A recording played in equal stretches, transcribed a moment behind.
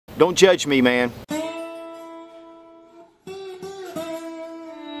Don't judge me, man.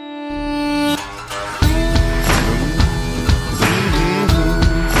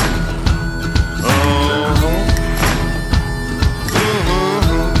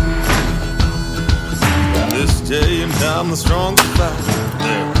 Day and I'm the strongest fight.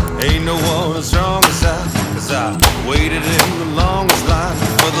 There ain't no one as strong as I, 'cause I waited in the longest line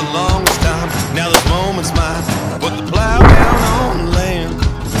for the longest time. Now this moment's mine. Put the plow down on land.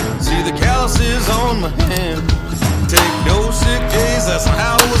 See the calluses on my hand. Take no sick days, that's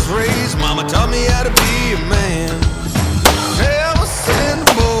how I was raised. Mama taught me how to be a man. Never send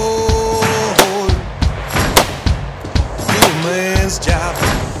a boy do a man's job.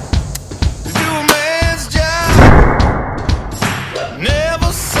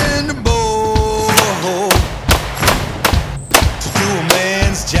 Never send a boy to do a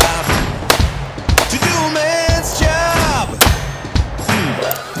man's job. To do a man's job.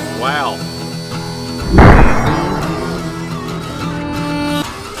 Wow.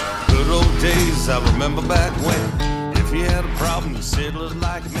 Good old days, I remember back when. If you had a problem, you settled it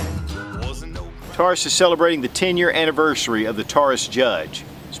like me. Wasn't no. Taurus is celebrating the 10-year anniversary of the Taurus Judge.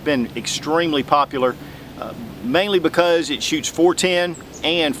 It's been extremely popular. Mainly because it shoots 410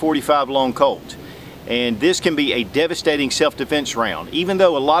 and 45 long Colt. And this can be a devastating self-defense round, even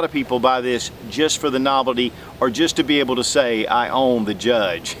though a lot of people buy this just for the novelty or just to be able to say, I own the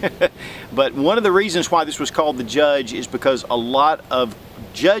Judge. But one of the reasons why this was called the Judge is because a lot of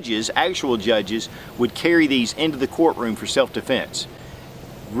judges, actual judges, would carry these into the courtroom for self-defense.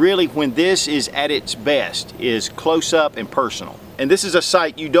 Really, when this is at its best, is close up and personal. And this is a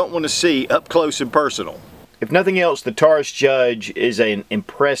sight you don't want to see up close and personal. If nothing else, the Taurus Judge is an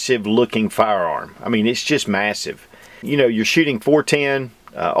impressive looking firearm. I mean, it's just massive. You know, you're shooting 410,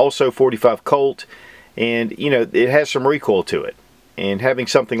 also 45 Colt, and you know, it has some recoil to it. And having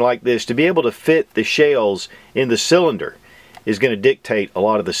something like this, to be able to fit the shells in the cylinder, is going to dictate a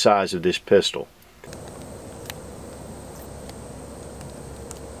lot of the size of this pistol.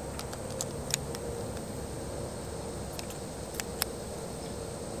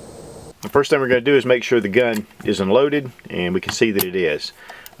 The first thing we're going to do is make sure the gun is unloaded, and we can see that it is.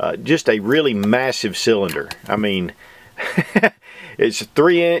 Just a really massive cylinder. I mean, it's a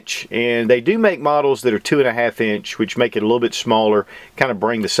 3-inch, and they do make models that are 2.5-inch, which make it a little bit smaller, kind of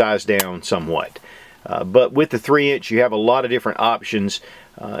bring the size down somewhat. But with the 3-inch, you have a lot of different options.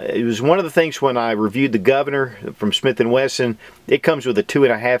 It was one of the things when I reviewed the Governor from Smith & Wesson. It comes with a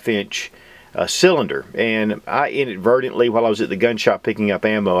 2.5-inch cylinder, and I inadvertently, while I was at the gun shop picking up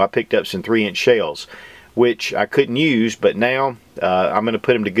ammo, I picked up some 3-inch shells, which I couldn't use, but now I'm going to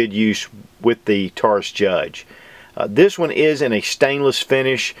put them to good use with the Taurus Judge. This one is in a stainless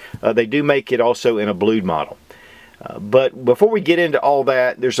finish. They do make it also in a blued model. But before we get into all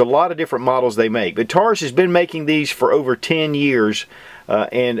that, there's a lot of different models they make. But Taurus has been making these for over 10 years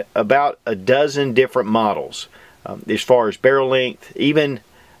and about a dozen different models as far as barrel length, even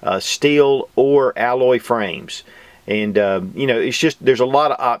steel or alloy frames. And you know, it's just, there's a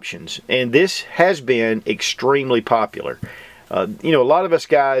lot of options, and this has been extremely popular. You know, a lot of us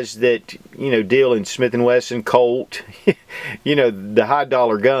guys that, you know, deal in Smith & Wesson, Colt, you know, the high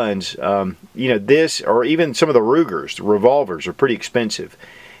dollar guns, you know, this, or even some of the Rugers, the revolvers, are pretty expensive.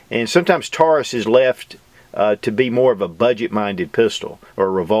 And sometimes Taurus is left to be more of a budget-minded pistol or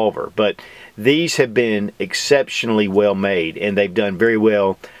a revolver. But these have been exceptionally well made, and they've done very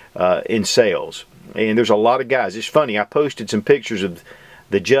well in sales. And there's a lot of guys. It's funny, I posted some pictures of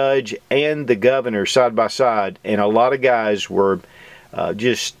the Judge and the Governor side by side, and a lot of guys were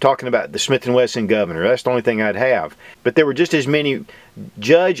just talking about the Smith & Wesson Governor. That's the only thing I'd have. But there were just as many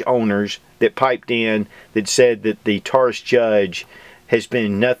Judge owners that piped in that said that the Taurus Judge has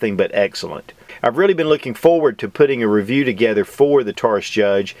been nothing but excellent. I've really been looking forward to putting a review together for the Taurus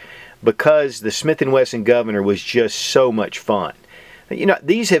Judge because the Smith & Wesson Governor was just so much fun. You know,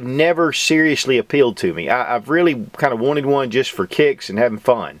 these have never seriously appealed to me. I've really kind of wanted one just for kicks and having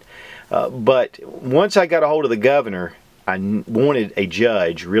fun. But once I got a hold of the Governor, I wanted a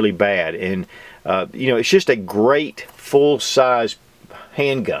Judge really bad. And, you know, it's just a great full-size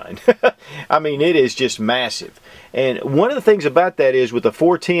handgun. I mean, it is just massive. And one of the things about that is with the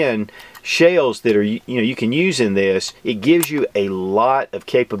 410 shells that are, you know, you can use in this, it gives you a lot of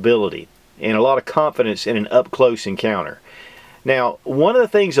capability and a lot of confidence in an up-close encounter. Now, one of the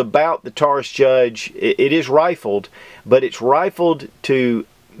things about the Taurus Judge, it is rifled, but it's rifled to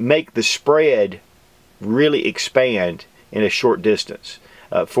make the spread really expand in a short distance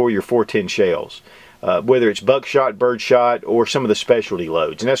for your 410 shells. whether it's buckshot, birdshot, or some of the specialty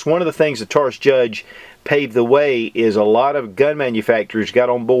loads. And that's one of the things the Taurus Judge paved the way, is a lot of gun manufacturers got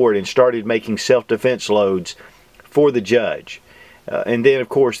on board and started making self-defense loads for the Judge. And then, of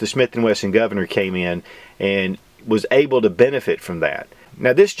course, the Smith & Wesson Governor came in and was able to benefit from that.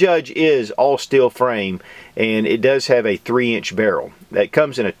 Now, this Judge is all steel frame, and it does have a 3-inch barrel. That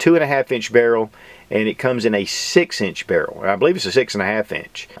comes in a 2.5-inch barrel, and it comes in a 6-inch barrel. I believe it's a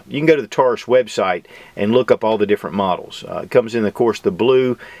 6.5-inch. You can go to the Taurus website and look up all the different models. It comes in, of course, the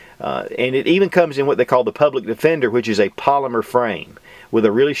blue, and it even comes in what they call the Public Defender, which is a polymer frame with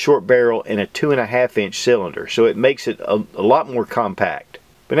a really short barrel and a 2.5-inch cylinder. So it makes it a lot more compact.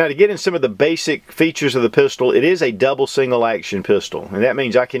 But now, to get in some of the basic features of the pistol, it is a double single action pistol. And that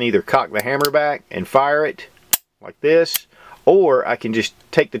means I can either cock the hammer back and fire it like this, or I can just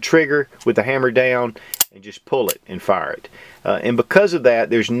take the trigger with the hammer down and just pull it and fire it. And because of that,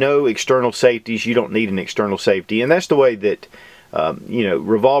 there's no external safeties. You don't need an external safety. And that's the way that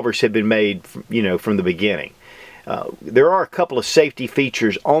revolvers have been made, from the beginning. There are a couple of safety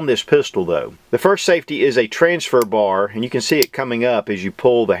features on this pistol, though. The first safety is a transfer bar, and you can see it coming up as you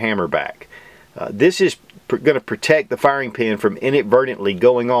pull the hammer back. This is going to protect the firing pin from inadvertently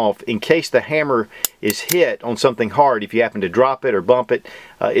going off in case the hammer is hit on something hard. If you happen to drop it or bump it,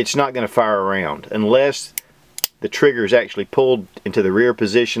 it's not going to fire around unless the trigger is actually pulled into the rear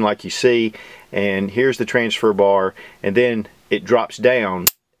position like you see. And here's the transfer bar, and then it drops down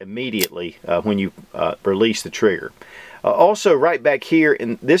immediately when you release the trigger. Also, right back here,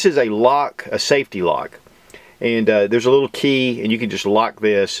 and this is a lock, a safety lock, and there's a little key, and you can just lock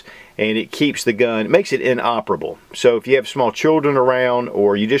this, and it keeps the gun, it makes it inoperable. So if you have small children around,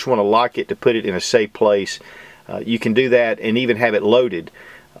 or you just want to lock it to put it in a safe place, you can do that and even have it loaded,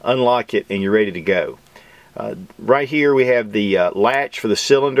 unlock it, and you're ready to go. Right here we have the latch for the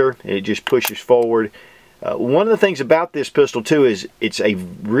cylinder, and it just pushes forward. One of the things about this pistol too is it's a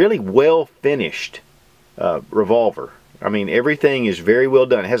really well finished revolver. I mean, everything is very well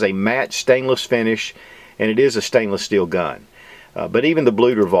done. It has a matte stainless finish, and it is a stainless steel gun. But even the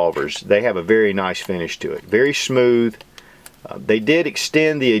blued revolvers, they have a very nice finish to it. Very smooth. They did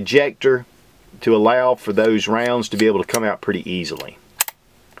extend the ejector to allow for those rounds to be able to come out pretty easily.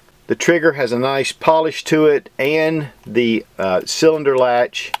 The trigger has a nice polish to it, and the cylinder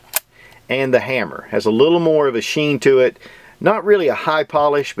latch and the hammer has a little more of a sheen to it. Not really a high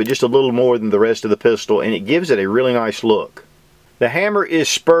polish, but just a little more than the rest of the pistol, and it gives it a really nice look. The hammer is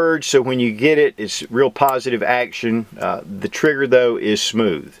spurred, so when you get it, it's real positive action. The trigger, though, is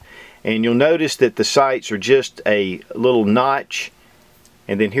smooth. And you'll notice that the sights are just a little notch,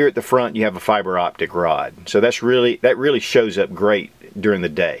 and then here at the front you have a fiber optic rod. So that really shows up great during the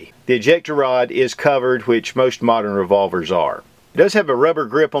day. The ejector rod is covered, which most modern revolvers are. It does have a rubber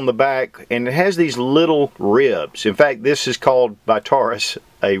grip on the back, and it has these little ribs. In fact, this is called by Taurus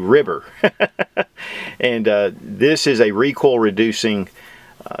a ribber. And this is a recoil reducing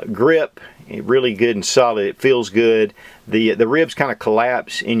grip. Really good and solid. It feels good. The ribs kind of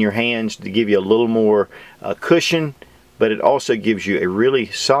collapse in your hands to give you a little more cushion, but it also gives you a really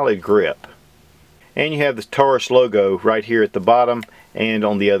solid grip. And you have the Taurus logo right here at the bottom and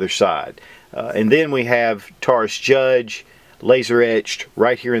on the other side. And then we have Taurus Judge, laser etched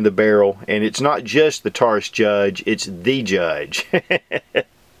right here in the barrel, and it's not just the Taurus Judge, it's the Judge.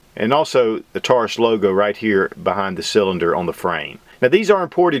 And also the Taurus logo right here behind the cylinder on the frame. Now, these are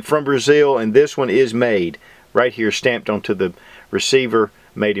imported from Brazil, and this one is made right here, stamped onto the receiver,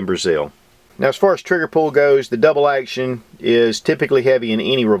 made in Brazil. Now, as far as trigger pull goes, the double action is typically heavy in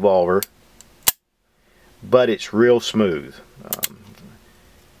any revolver, but it's real smooth.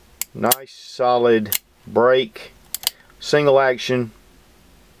 Nice solid break. Single action,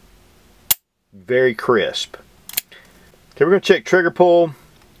 very crisp. Okay, we're going to check trigger pull,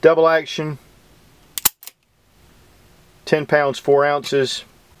 double action, 10 pounds 4 ounces,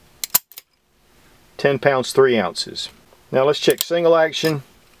 10 pounds 3 ounces. Now let's check single action,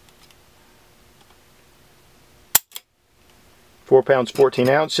 4 pounds 14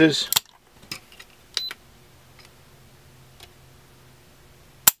 ounces,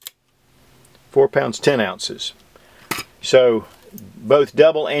 4 pounds 10 ounces. So both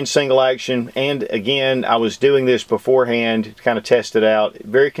double and single action, and again, I was doing this beforehand to kind of test it out.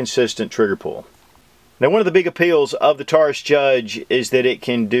 Very consistent trigger pull. Now, one of the big appeals of the Taurus Judge is that it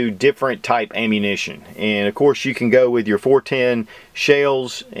can do different type ammunition. And of course, you can go with your 410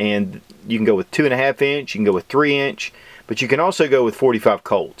 shells, and you can go with 2.5 inch, you can go with 3 inch, but you can also go with 45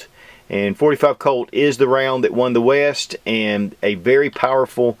 Colt. And 45 Colt is the round that won the West, and a very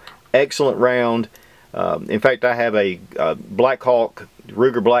powerful, excellent round. In fact, I have a Black Hawk,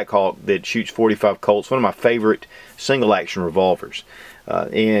 Ruger Black Hawk, that shoots 45 Colts, one of my favorite single action revolvers.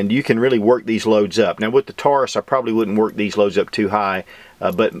 And you can really work these loads up. Now with the Taurus, I probably wouldn't work these loads up too high,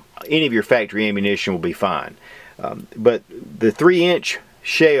 but any of your factory ammunition will be fine. But the 3-inch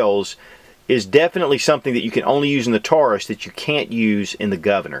shells is definitely something that you can only use in the Taurus that you can't use in the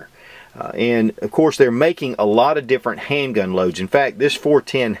Governor. And of course they're making a lot of different handgun loads. In fact, this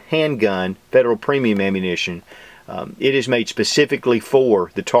 410 handgun, Federal Premium Ammunition, it is made specifically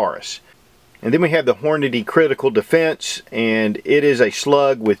for the Taurus. And then we have the Hornady Critical Defense, and it is a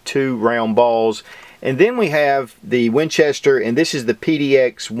slug with 2 round balls. And then we have the Winchester, and this is the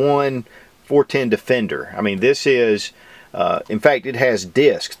PDX-1 410 Defender. I mean, this is, in fact, it has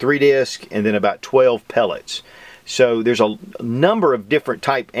discs, 3 discs, and then about 12 pellets. So there's a number of different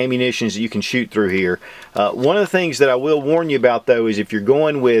type ammunitions that you can shoot through here. One of the things that I will warn you about, though, is if you're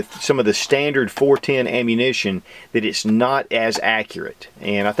going with some of the standard 410 ammunition, that it's not as accurate.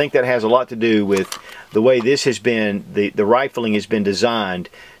 And I think that has a lot to do with the way this has been, the rifling has been designed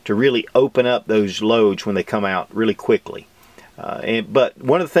to really open up those loads when they come out really quickly. But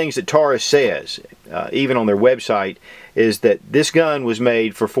one of the things that Taurus says, even on their website, is that this gun was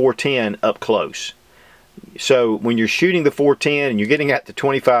made for 410 up close. So when you're shooting the 410 and you're getting out to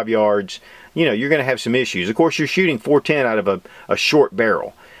 25 yards, you know, you're going to have some issues. Of course, you're shooting 410 out of a short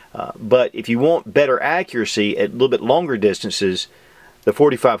barrel. But if you want better accuracy at a little bit longer distances, the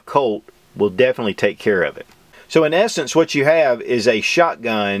 45 Colt will definitely take care of it. So in essence, what you have is a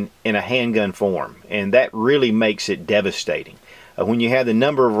shotgun in a handgun form, and that really makes it devastating. When you have the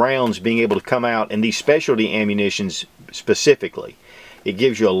number of rounds being able to come out, and these specialty ammunitions specifically, it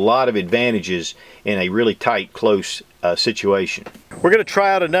gives you a lot of advantages in a really tight, close situation. We're going to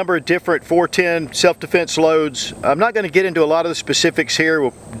try out a number of different 410 self-defense loads. I'm not going to get into a lot of the specifics here.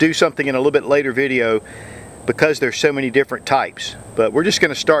 We'll do something in a little bit later video because there's so many different types. But we're just going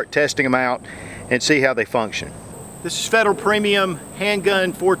to start testing them out and see how they function. This is Federal Premium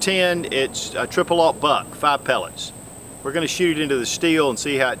Handgun 410. It's a triple aught buck, 5 pellets. We're going to shoot it into the steel and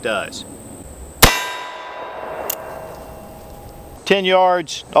see how it does. 10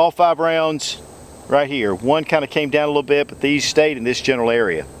 yards, all 5 rounds right here. One kind of came down a little bit, but these stayed in this general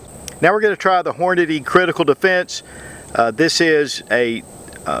area. Now we're going to try the Hornady Critical Defense. This is a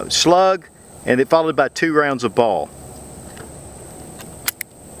slug, and it followed by 2 rounds of ball.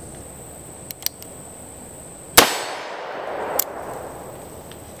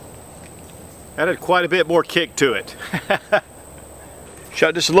 That had quite a bit more kick to it.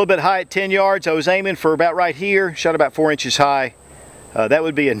 Shot just a little bit high at 10 yards. I was aiming for about right here. Shot about 4 inches high. That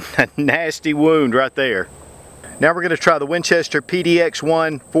would be a nasty wound right there. Now we're going to try the Winchester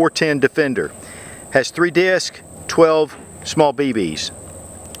PDX-1 410 Defender. Has 3 discs, 12 small BBs.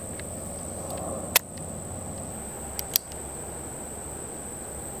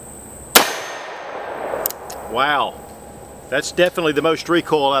 Wow, that's definitely the most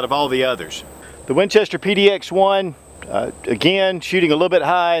recoil out of all the others. The Winchester PDX-1, again, shooting a little bit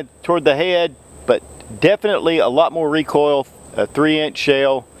high toward the head, but definitely a lot more recoil. A 3-inch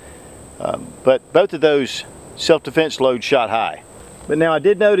shell, but both of those self-defense loads shot high. But now I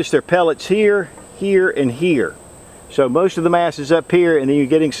did notice there are pellets here, here, and here. So most of the mass is up here, and then you're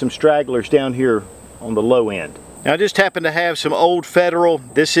getting some stragglers down here on the low end. Now I just happen to have some old Federal.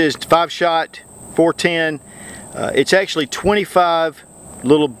 This is 5-shot 410. It's actually 25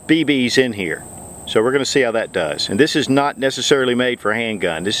 little BBs in here. So we're going to see how that does. And this is not necessarily made for a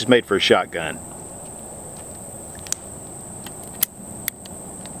handgun. This is made for a shotgun.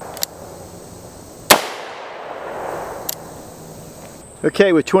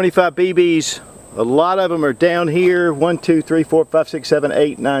 Okay, with 25 BBs, a lot of them are down here. 1, 2, 3, 4, 5, 6, 7,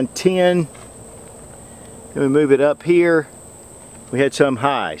 8, 9, 10. Then we move it up here. We had some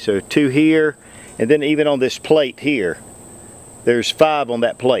high, so 2 here, and then even on this plate here, there's 5 on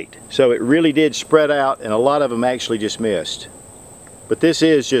that plate. So it really did spread out, and a lot of them actually just missed. But this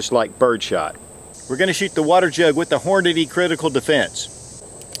is just like birdshot. We're going to shoot the water jug with the Hornady Critical Defense.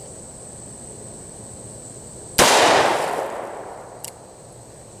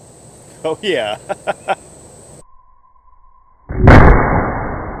 Oh yeah.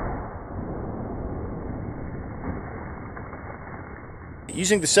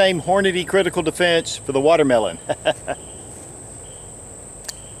 Using the same Hornady Critical Defense for the watermelon.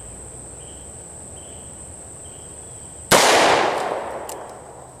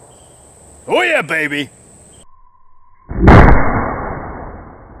 Oh yeah, baby.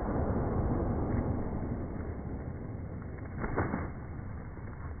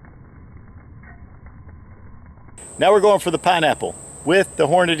 Now we're going for the pineapple with the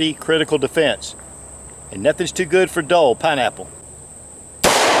Hornady Critical Defense. And nothing's too good for dull pineapple.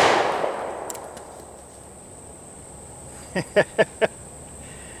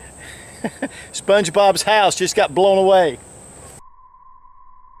 SpongeBob's house just got blown away.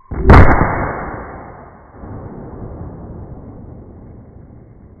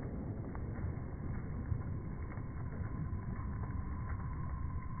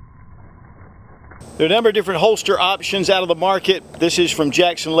 There are a number of different holster options out of the market. This is from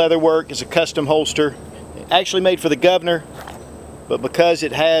Jackson Leatherwork. It's a custom holster. Actually made for the governor, but because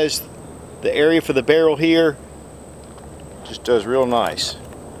it has the area for the barrel here, just does real nice.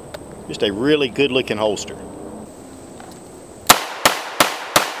 Just a really good looking holster.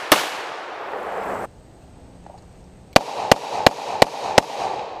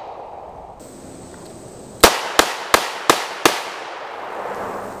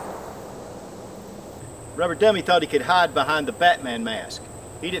 Rubber Dummy thought he could hide behind the Batman mask.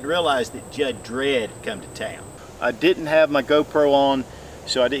 He didn't realize that Judge Dredd had come to town. I didn't have my GoPro on,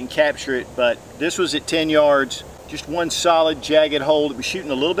 so I didn't capture it, but this was at 10 yards. Just one solid jagged hole. It was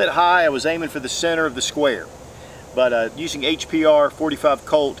shooting a little bit high. I was aiming for the center of the square. But using HPR 45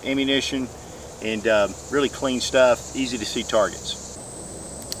 Colt ammunition and really clean stuff, easy to see targets.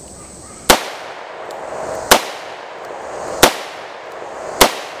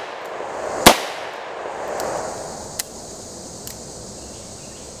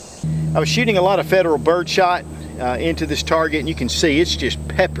 I was shooting a lot of federal birdshot into this target, and you can see it's just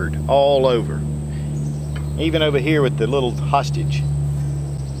peppered all over. Even over here with the little hostage.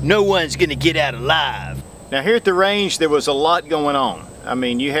 No one's gonna get out alive. Now here at the range, there was a lot going on. I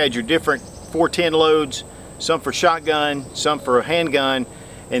mean, you had your different 410 loads, some for shotgun, some for a handgun,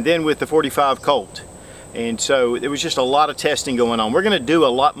 and then with the 45 Colt. And so there was just a lot of testing going on. We're gonna do a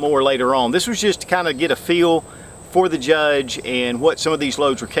lot more later on. This was just to kind of get a feel for the Judge and what some of these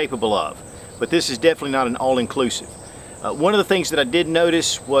loads were capable of. But this is definitely not an all-inclusive. One of the things that I did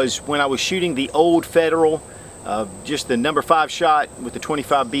notice was when I was shooting the old Federal, just the number 5 shot with the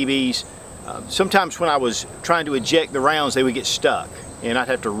 25 BBs, sometimes when I was trying to eject the rounds, they would get stuck, and I'd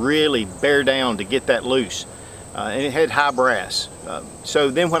have to really bear down to get that loose. And it had high brass. So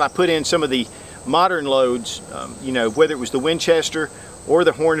then when I put in some of the modern loads, you know, whether it was the Winchester or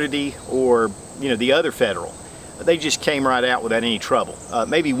the Hornady or, you know, the other Federal, they just came right out without any trouble.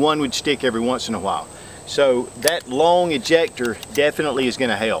 Maybe one would stick every once in a while. So that long ejector definitely is going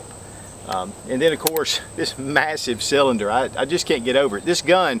to help. And then of course this massive cylinder, I just can't get over it. This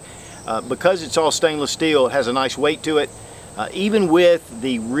gun, because it's all stainless steel, it has a nice weight to it. Even with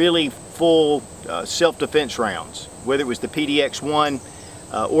the really full self-defense rounds, whether it was the PDX-1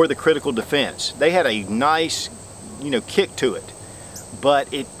 or the critical defense, they had a nice, you know, kick to it.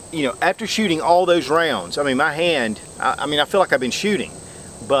 But it, you know, after shooting all those rounds, I mean, my hand, I mean, I feel like I've been shooting,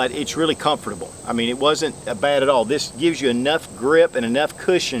 but it's really comfortable. I mean, it wasn't bad at all. This gives you enough grip and enough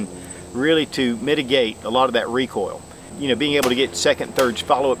cushion really to mitigate a lot of that recoil. You know, being able to get second, third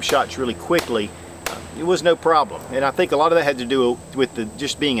follow-up shots really quickly, it was no problem. And I think a lot of that had to do with the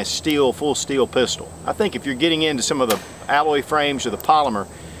just being a steel, full steel pistol. I think if you're getting into some of the alloy frames or the polymer,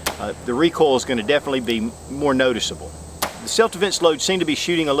 the recoil is going to definitely be more noticeable. The self-defense loads seem to be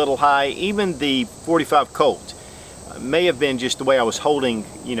shooting a little high. Even the 45 Colt may have been just the way I was holding,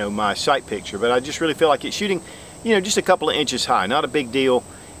 you know, my sight picture, but I just really feel like it's shooting, you know, just a couple of inches high. Not a big deal,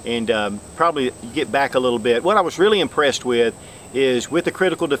 and probably get back a little bit. What I was really impressed with is with the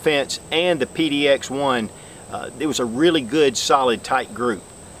critical defense and the PDX-1, it was a really good, solid, tight group.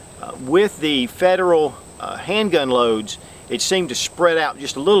 With the Federal handgun loads, it seemed to spread out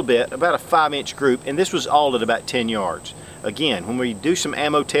just a little bit, about a 5-inch group, and this was all at about 10 yards. Again, when we do some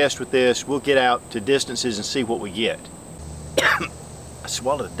ammo test with this, we'll get out to distances and see what we get. I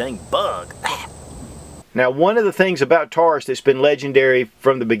swallowed a dang bug. Now, one of the things about Taurus that's been legendary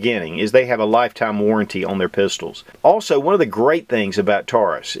from the beginning is they have a lifetime warranty on their pistols. Also, one of the great things about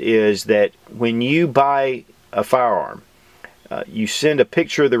Taurus is that when you buy a firearm, you send a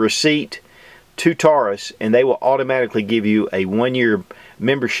picture of the receipt to Taurus, and they will automatically give you a 1-year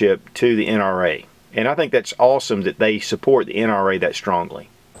membership to the NRA. And I think that's awesome that they support the NRA that strongly.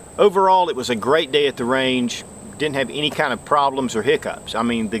 Overall, it was a great day at the range. Didn't have any kind of problems or hiccups. I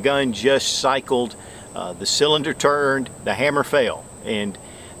mean, the gun just cycled, the cylinder turned, the hammer fell, and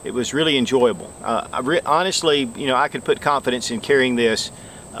it was really enjoyable. Honestly, you know, I could put confidence in carrying this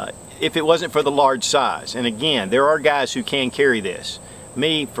if it wasn't for the large size. And again, there are guys who can carry this.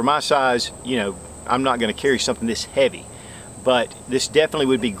 Me, for my size, you know, I'm not going to carry something this heavy. But this definitely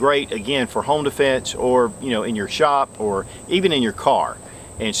would be great, again, for home defense or, you know, in your shop or even in your car.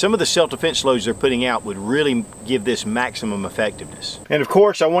 And some of the self-defense loads they're putting out would really give this maximum effectiveness. And of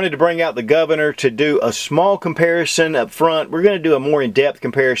course, I wanted to bring out the Governor to do a small comparison up front. We're going to do a more in-depth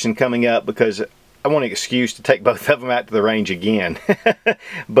comparison coming up because I want an excuse to take both of them out to the range again.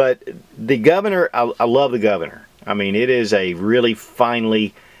 But the Governor, I love the Governor. I mean, it is a really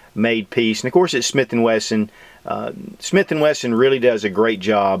finely made piece. And of course, it's Smith & Wesson. Smith & Wesson really does a great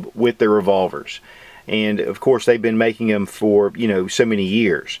job with their revolvers. And of course, they've been making them for, you know, so many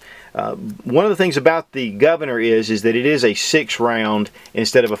years. One of the things about the Governor is that it is a 6-round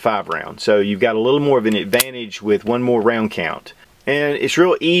instead of a 5-round. So you've got a little more of an advantage with one more round count. And it's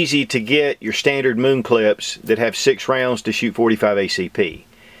real easy to get your standard moon clips that have 6 rounds to shoot 45 ACP.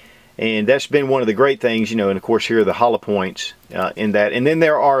 And that's been one of the great things, you know, and of course here are the hollow points in that. And then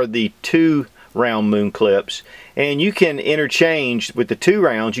there are the 2-round moon clips, and you can interchange with the 2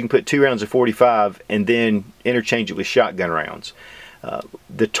 rounds. You can put 2 rounds of 45 and then interchange it with shotgun rounds.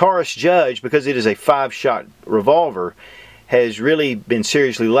 The Taurus Judge, because it is a 5-shot revolver, has really been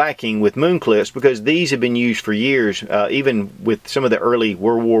seriously lacking with moon clips because these have been used for years, even with some of the early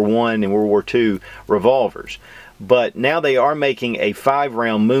World War I and World War II revolvers. But now they are making a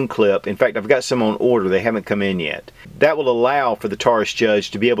 5-round moon clip. In fact, I've got some on order. They haven't come in yet. That will allow for the Taurus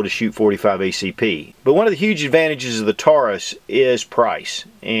Judge to be able to shoot 45 ACP. But one of the huge advantages of the Taurus is price.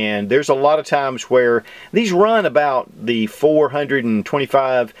 And there's a lot of times where these run about the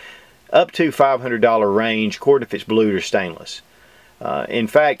 $425 up to $500 range, according if it's blued or stainless. In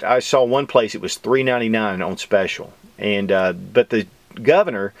fact, I saw one place it was $3.99 on special. And but the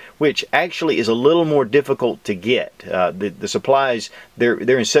Governor, which actually is a little more difficult to get, the supplies, they're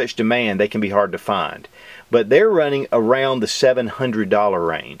in such demand they can be hard to find. But they're running around the $700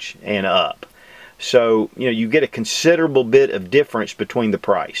 range and up. So you know, you get a considerable bit of difference between the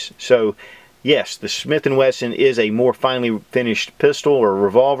price. So yes, the Smith & Wesson is a more finely finished pistol or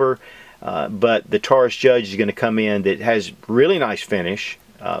revolver, but the Taurus Judge is going to come in that has really nice finish,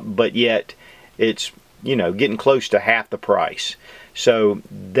 but yet it's, you know, getting close to half the price. So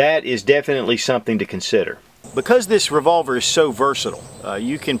that is definitely something to consider. Because this revolver is so versatile,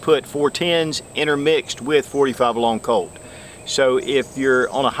 you can put 410s intermixed with 45 long Colt. So if you're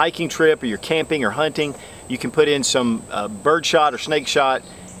on a hiking trip or you're camping or hunting, you can put in some birdshot or snake shot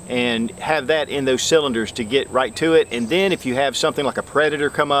and have that in those cylinders to get right to it. And then if you have something like a predator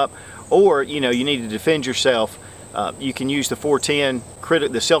come up, or you know, you need to defend yourself, you can use the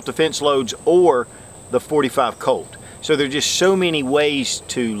 410 the self-defense loads or the 45 Colt. So there are just so many ways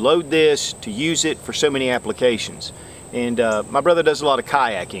to load this, to use it for so many applications. And my brother does a lot of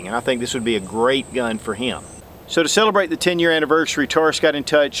kayaking, and I think this would be a great gun for him. So to celebrate the 10-year anniversary, Taurus got in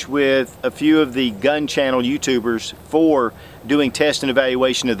touch with a few of the gun channel YouTubers for doing test and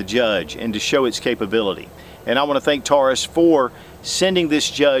evaluation of the Judge and to show its capability. And I want to thank Taurus for sending this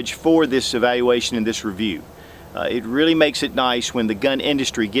Judge for this evaluation and this review. It really makes it nice when the gun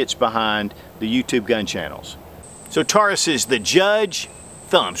industry gets behind the YouTube gun channels. So Taurus is the Judge,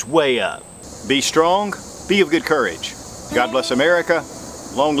 thumbs way up. Be strong, be of good courage. God bless America,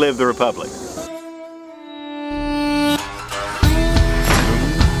 long live the Republic.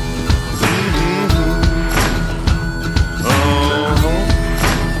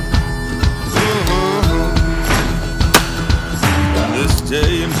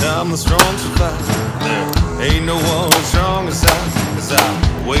 Day and time the strong survive. There ain't no one as strong as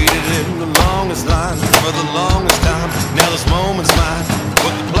I waited in the longest line for the longest time. Now this moment's mine.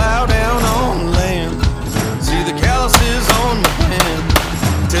 Put the plow down on land. See the calluses on my hand.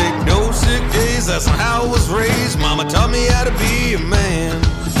 Take no sick days, that's not how I was raised. Mama taught me how to be a man.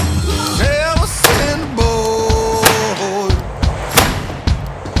 Never send a boy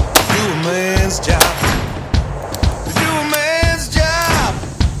to do a man's job.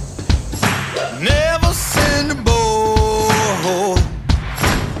 Never send a boy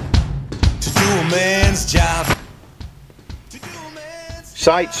to do a man's job.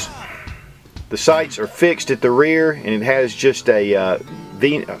 Sights. The sights are fixed at the rear, and it has just a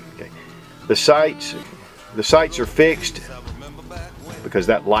V. Okay. The sights are fixed because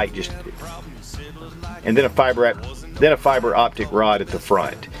that light just. And then a fiber optic rod at the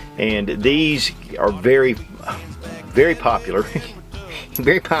front, and these are very popular.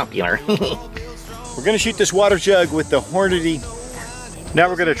 Very popular. We're going to shoot this water jug with the Hornady. Now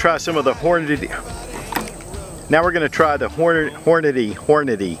we're going to try some of the Hornady. Now we're going to try the Hornady.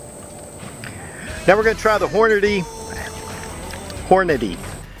 Now we're going to try the Hornady.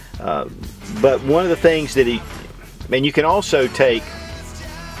 But one of the things that you can also take,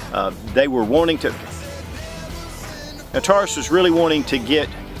 they were wanting to, now Taurus was really wanting to get,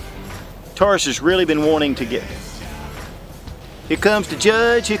 Taurus has really been wanting to get, Here comes the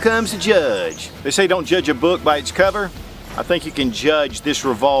judge, here comes the judge. They say don't judge a book by its cover. I think you can judge this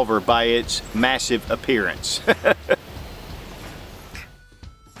revolver by its massive appearance.